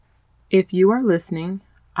If you are listening,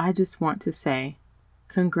 I just want to say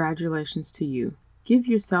congratulations to you. Give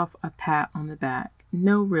yourself a pat on the back.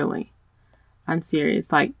 No, really. I'm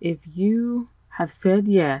serious. Like, if you have said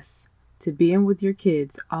yes to being with your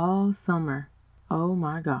kids all summer, oh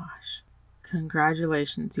my gosh.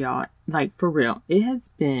 Congratulations, y'all. Like, for real. It has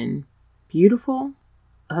been beautiful,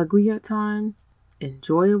 ugly at times,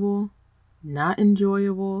 enjoyable, not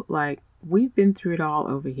enjoyable. Like, we've been through it all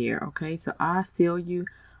over here, okay? So I feel you.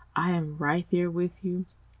 I am right there with you.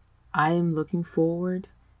 I am looking forward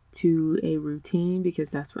to a routine because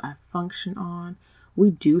that's what I function on.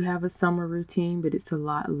 We do have a summer routine, but it's a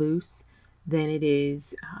lot loose than it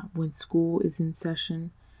is when school is in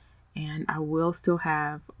session. And I will still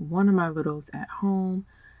have one of my littles at home,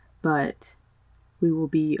 but we will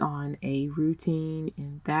be on a routine,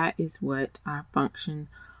 and that is what I function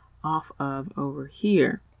off of over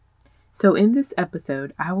here. So in this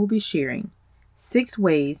episode, I will be sharing 6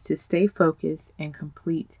 ways to stay focused and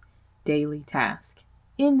complete daily tasks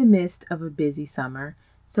in the midst of a busy summer.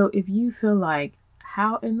 So if you feel like,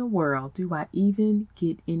 how in the world do I even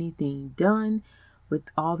get anything done with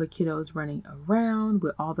all the kiddos running around,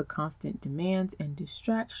 with all the constant demands and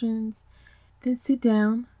distractions, then sit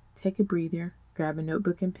down, take a breather, grab a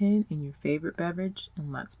notebook and pen and your favorite beverage,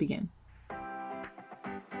 and let's begin.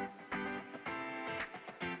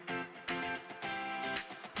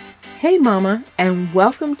 Hey mama, and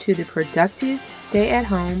welcome to the Productive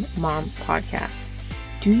Stay-at-Home Mom podcast.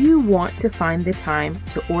 Do you want to find the time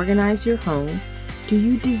to organize your home? Do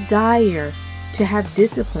you desire to have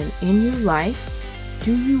discipline in your life?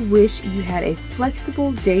 Do you wish you had a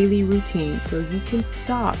flexible daily routine so you can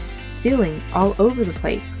stop feeling all over the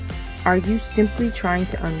place? Are you simply trying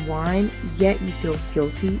to unwind, yet you feel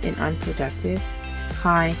guilty and unproductive?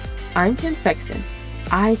 Hi, I'm Kim Sexton.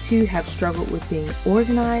 I too have struggled with being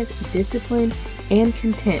organized, disciplined, and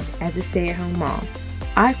content as a stay-at-home mom.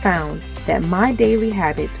 I found that my daily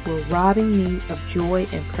habits were robbing me of joy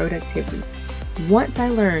and productivity. Once I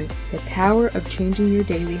learned the power of changing your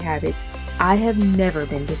daily habits, I have never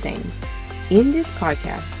been the same. In this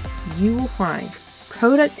podcast, you will find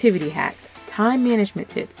productivity hacks, time management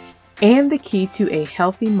tips, and the key to a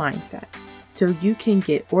healthy mindset so you can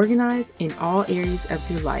get organized in all areas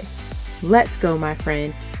of your life. Let's go, my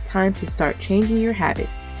friend. Time to start changing your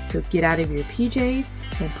habits. So get out of your PJs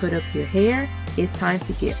and put up your hair. It's time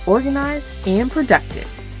to get organized and productive.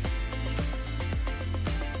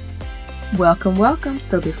 Welcome.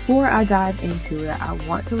 So before I dive into it, I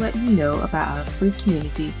want to let you know about our free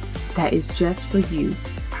community that is just for you.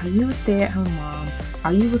 Are you a stay-at-home mom?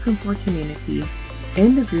 Are you looking for a community?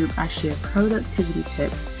 In the group, I share productivity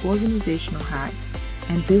tips, organizational hacks,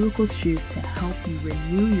 and biblical truths to help you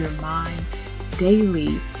renew your mind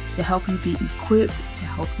daily, to help you be equipped, to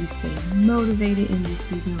help you stay motivated in this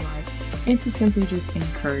season of life, and to simply just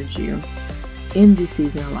encourage you in this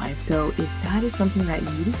season of life. So if that is something that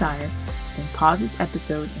you desire, then pause this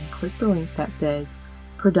episode and click the link that says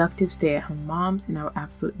Productive Stay-at-Home Moms, and I would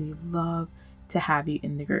absolutely love to have you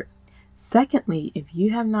in the group. Secondly, if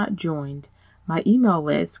you have not joined my email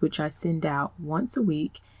list, which I send out once a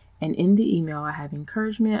week, and in the email I have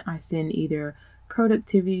encouragement, I send either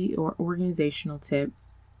productivity or organizational tip,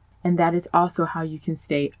 and that is also how you can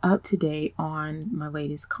stay up to date on my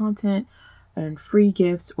latest content and free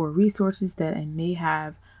gifts or resources that I may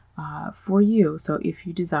have for you. So if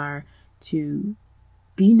you desire to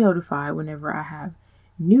be notified whenever I have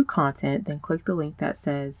new content, then click the link that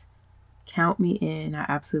says count me in. I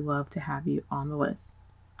absolutely love to have you on the list.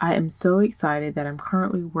 I am so excited that I'm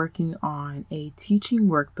currently working on a teaching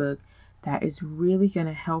workbook that is really going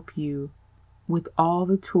to help you with all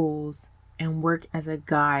the tools and work as a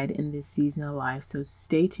guide in this season of life. So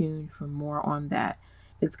stay tuned for more on that.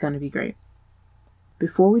 It's going to be great.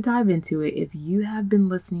 Before we dive into it, if you have been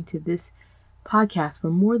listening to this podcast for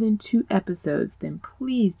more than 2 episodes, then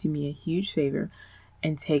please do me a huge favor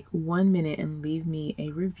and take 1 minute and leave me a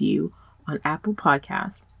review on Apple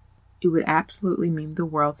Podcasts. It would absolutely mean the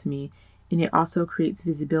world to me, and it also creates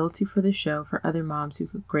visibility for the show for other moms who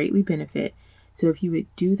could greatly benefit. So if you would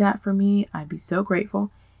do that for me, I'd be so grateful.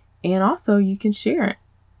 And also you can share it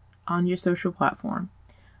on your social platform.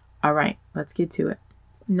 All right, let's get to it.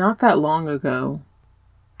 Not that long ago,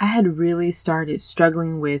 I had really started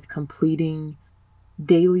struggling with completing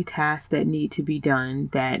daily tasks that need to be done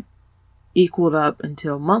that equaled up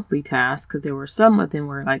until monthly tasks, because there were some of them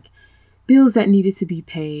were like bills that needed to be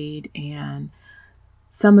paid, and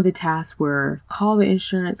some of the tasks were call the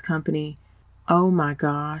insurance company. Oh my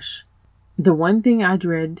gosh. The one thing I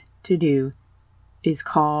dread to do is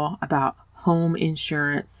call about home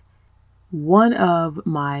insurance. One of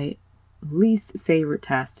my least favorite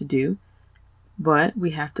task to do, but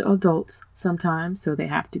we have to adults sometimes, so they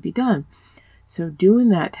have to be done. So doing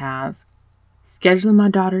that task, scheduling my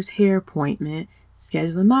daughter's hair appointment,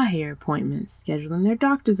 scheduling my hair appointment, scheduling their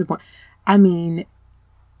doctor's appointment. I mean,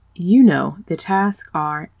 the tasks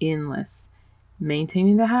are endless.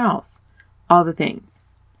 Maintaining the house, all the things.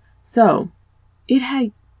 So it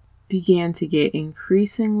had began to get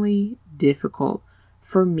increasingly difficult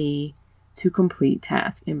for me to complete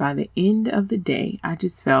tasks. And by the end of the day, I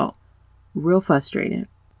just felt real frustrated,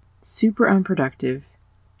 super unproductive,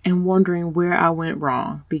 and wondering where I went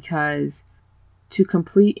wrong, because to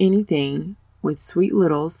complete anything with Sweet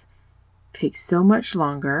Littles takes so much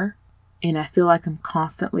longer, and I feel like I'm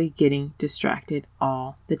constantly getting distracted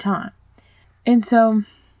all the time. And so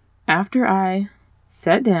after I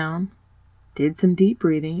sat down, did some deep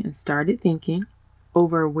breathing, and started thinking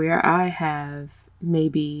over where I have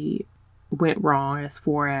maybe went wrong as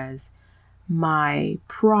far as my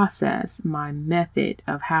process, my method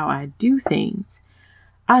of how I do things,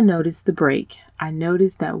 I noticed the break. I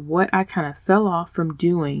noticed that what I kind of fell off from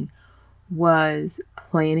doing was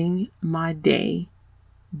planning my day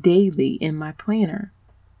daily in my planner.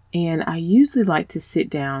 And I usually like to sit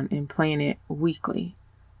down and plan it weekly,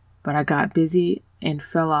 but I got busy and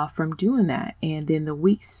fell off from doing that. And then the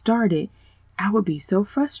week started, I would be so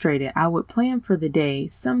frustrated. I would plan for the day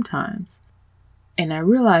sometimes. And I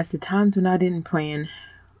realized the times when I didn't plan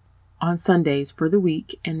on Sundays for the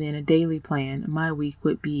week and then a daily plan, my week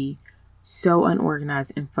would be so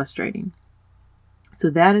unorganized and frustrating. So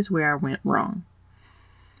that is where I went wrong.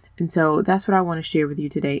 And so that's what I want to share with you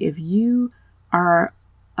today. If you are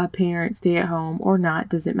a parent, stay at home or not,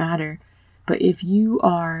 doesn't matter. But if you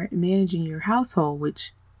are managing your household,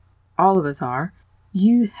 which all of us are,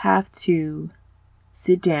 you have to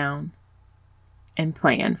sit down and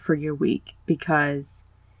plan for your week, because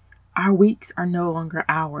our weeks are no longer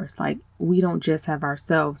ours. Like, we don't just have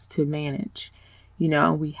ourselves to manage,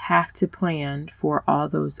 we have to plan for all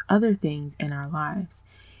those other things in our lives.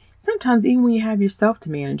 Sometimes even when you have yourself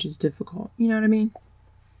to manage, it's difficult. You know what I mean?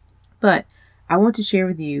 But I want to share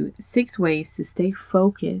with you 6 ways to stay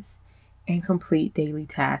focused and complete daily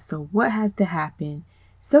tasks. So what has to happen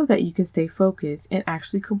so that you can stay focused and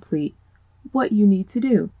actually complete what you need to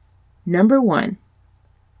do? Number 1,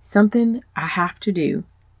 something I have to do,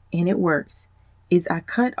 and it works, is I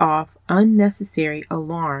cut off unnecessary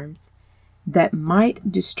alarms that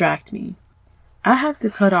might distract me. I have to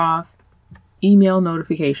cut off email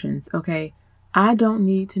notifications, okay? I don't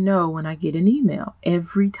need to know when I get an email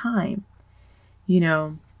every time.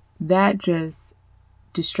 That just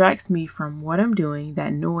distracts me from what I'm doing.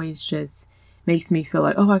 That noise just makes me feel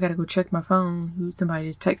like, I got to go check my phone. Somebody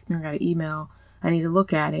just texted me or got an email. I need to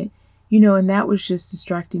look at it. And that was just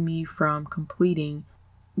distracting me from completing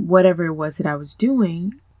whatever it was that I was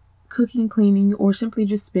doing, cooking, cleaning, or simply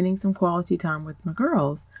just spending some quality time with my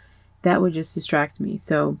girls. That would just distract me.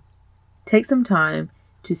 So take some time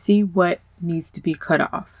to see what needs to be cut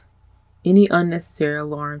off. Any unnecessary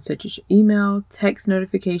alarms such as email, text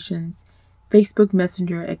notifications, Facebook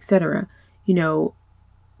Messenger, etc.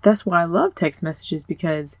 That's why I love text messages,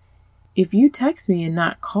 because if you text me and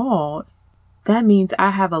not call, that means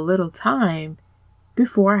I have a little time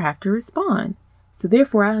before I have to respond. So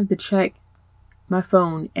therefore, I have to check my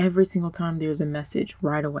phone every single time there's a message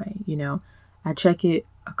right away. I check it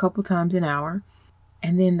a couple times an hour,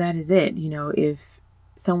 and then that is it. If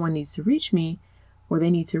someone needs to reach me or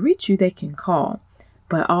they need to reach you, they can call.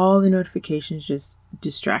 But all the notifications just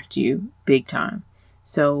distract you big time.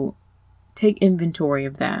 So take inventory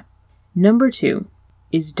of that. Number 2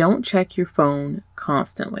 is don't check your phone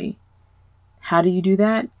constantly. How do you do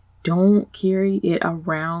that? Don't carry it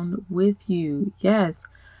around with you. Yes,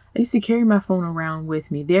 I used to carry my phone around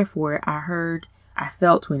with me. Therefore, I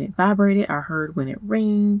felt when it vibrated. I heard when it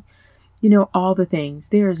rang. All the things.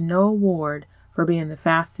 There is no award for being the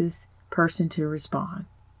fastest person to respond.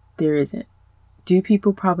 There isn't. Do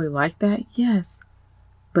people probably like that? Yes.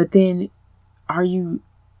 But then are you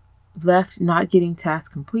left not getting tasks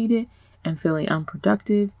completed and feeling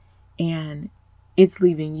unproductive, and it's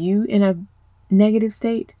leaving you in a negative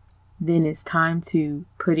state? Then it's time to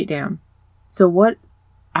put it down. So what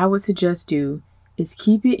I would suggest do is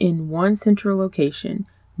keep it in one central location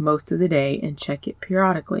most of the day and check it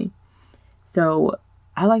periodically. So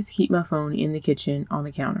I like to keep my phone in the kitchen on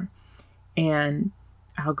the counter, and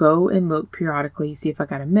I'll go and look periodically, see if I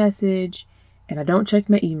got a message, and I don't check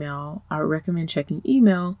my email. I would recommend checking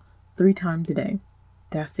email 3 times a day.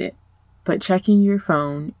 That's it. But checking your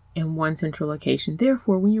phone in one central location.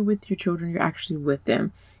 Therefore, when you're with your children, you're actually with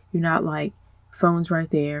them. You're not like phone's right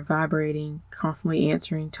there, vibrating, constantly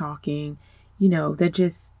answering, talking,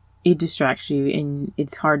 it distracts you and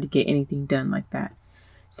it's hard to get anything done like that.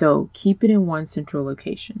 So keep it in one central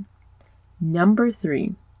location. Number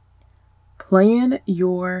 3, plan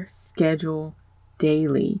your schedule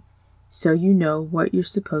daily so you know what you're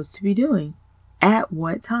supposed to be doing at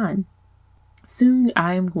what time. Soon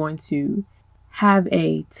I am going to have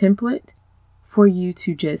a template for you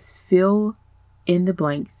to just fill in the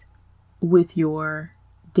blanks with your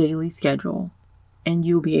daily schedule, and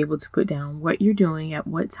you'll be able to put down what you're doing at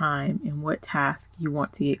what time and what task you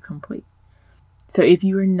want to get complete. So if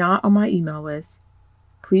you are not on my email list,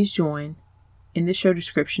 please join. In the show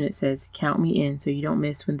description, it says count me in so you don't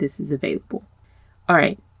miss when this is available. All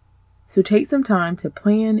right, so take some time to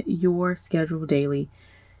plan your schedule daily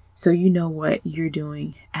so you know what you're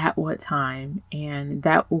doing at what time, and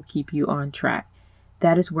that will keep you on track.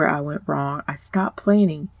 That is where I went wrong. I stopped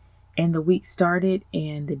planning and the week started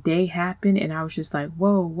and the day happened and I was just like,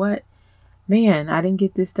 whoa, what? Man, I didn't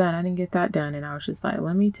get this done. I didn't get that done. And I was just like,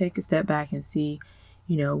 let me take a step back and see,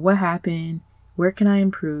 what happened? Where can I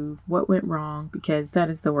improve? What went wrong? Because that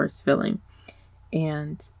is the worst feeling.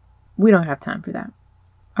 And we don't have time for that.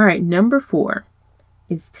 All right, number 4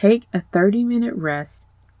 is take a 30-minute rest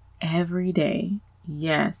every day.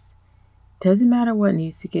 Yes. Doesn't matter what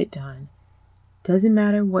needs to get done. Doesn't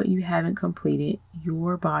matter what you haven't completed.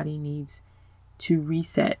 Your body needs to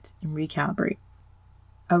reset and recalibrate.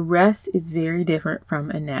 A rest is very different from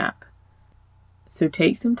a nap. So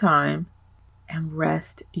take some time and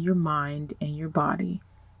rest your mind and your body.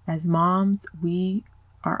 As moms, we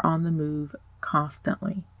are on the move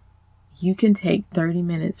constantly. You can take 30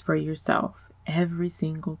 minutes for yourself every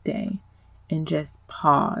single day and just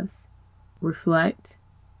pause, reflect,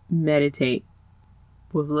 meditate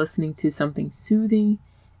with listening to something soothing,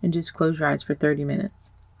 and just close your eyes for 30 minutes.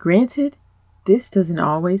 Granted, this doesn't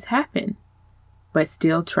always happen, but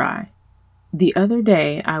still try. The other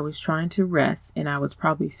day, I was trying to rest, and I was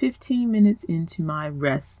probably 15 minutes into my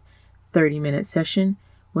rest 30-minute session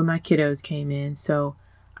when my kiddos came in. So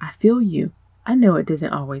I feel you. I know it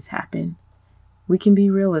doesn't always happen. We can be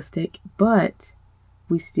realistic, but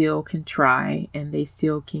we still can try, and they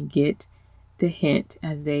still can get the hint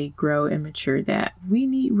as they grow and mature that we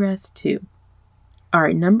need rest too. All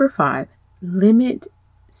right, number 5, limit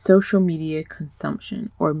social media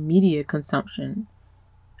consumption or media consumption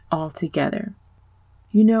altogether.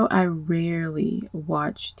 I rarely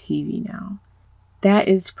watch TV now. That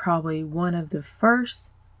is probably one of the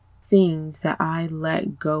first things that I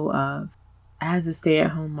let go of as a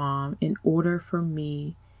stay-at-home mom in order for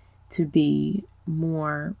me to be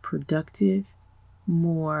more productive,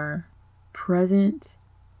 more present,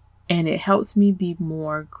 and it helps me be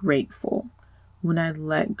more grateful when I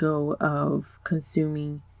let go of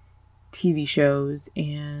consuming TV shows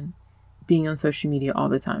and being on social media all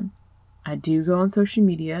the time. I do go on social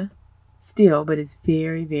media still, but it's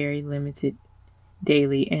very, very limited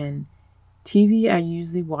daily. And TV, I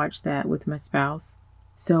usually watch that with my spouse.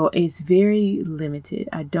 So it's very limited.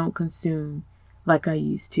 I don't consume like I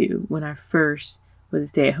used to when I first was a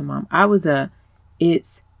stay-at-home mom. I was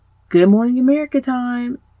it's Good Morning America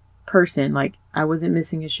time person. Like, I wasn't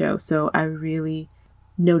missing a show. So I really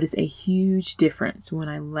noticed a huge difference when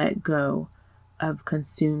I let go of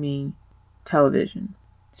consuming television.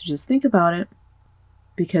 So just think about it,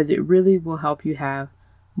 because it really will help you have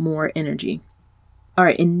more energy. All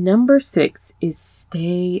right, and number 6 is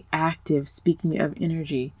stay active. Speaking of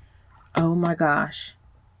energy, oh my gosh.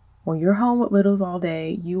 When you're home with littles all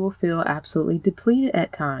day, you will feel absolutely depleted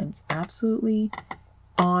at times. Absolutely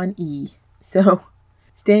on E. So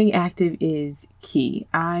staying active is key.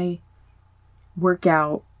 I work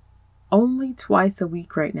out only twice a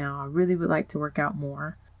week right now. I really would like to work out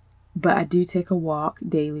more, but I do take a walk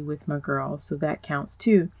daily with my girls, so that counts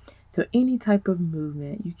too. So any type of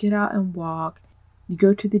movement, you get out and walk, you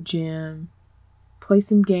go to the gym, play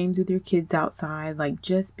some games with your kids outside, like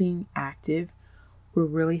just being active will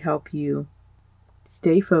really help you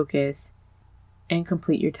stay focused and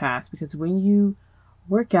complete your task. Because when you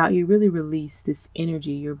work out, you really release this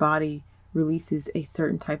energy. Your body releases a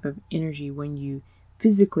certain type of energy when you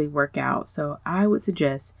physically work out. So I would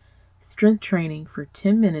suggest strength training for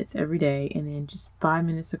 10 minutes every day, and then just 5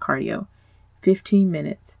 minutes of cardio, 15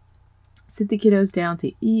 minutes. Sit the kiddos down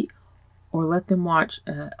to eat or let them watch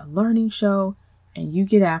a learning show, and you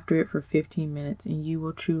get after it for 15 minutes and you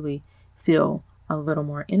will truly feel a little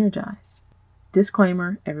more energized.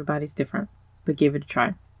 Disclaimer, everybody's different, but give it a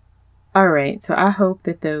try. All right, so I hope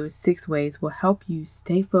that those 6 ways will help you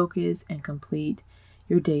stay focused and complete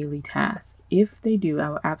your daily task. If they do, I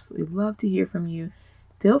would absolutely love to hear from you.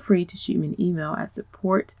 feel free to shoot me an email at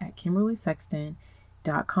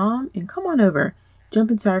support@KimberlySexton.com and come on over.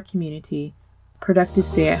 Jump into our community, Productive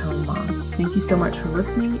Stay-at-Home Moms. Thank you so much for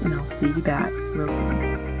listening, and I'll see you back real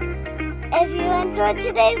soon. If you enjoyed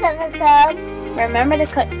today's episode, remember to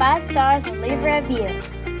click 5 stars and leave a review.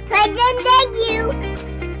 Thank you.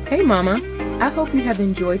 Hey Mama, I hope you have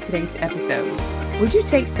enjoyed today's episode. Would you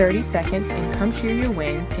take 30 seconds and come share your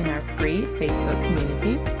wins in our free Facebook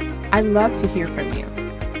community? I'd love to hear from you.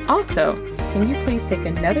 Also, can you please take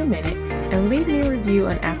another minute and leave me a review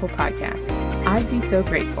on Apple Podcasts? I'd be so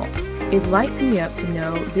grateful. It lights me up to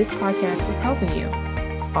know this podcast is helping you.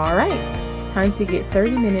 All right, time to get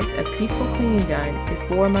 30 minutes of peaceful cleaning done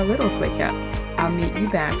before my littles wake up. I'll meet you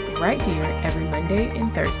back right here every Monday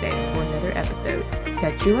and Thursday for another episode.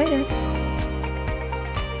 Catch you later.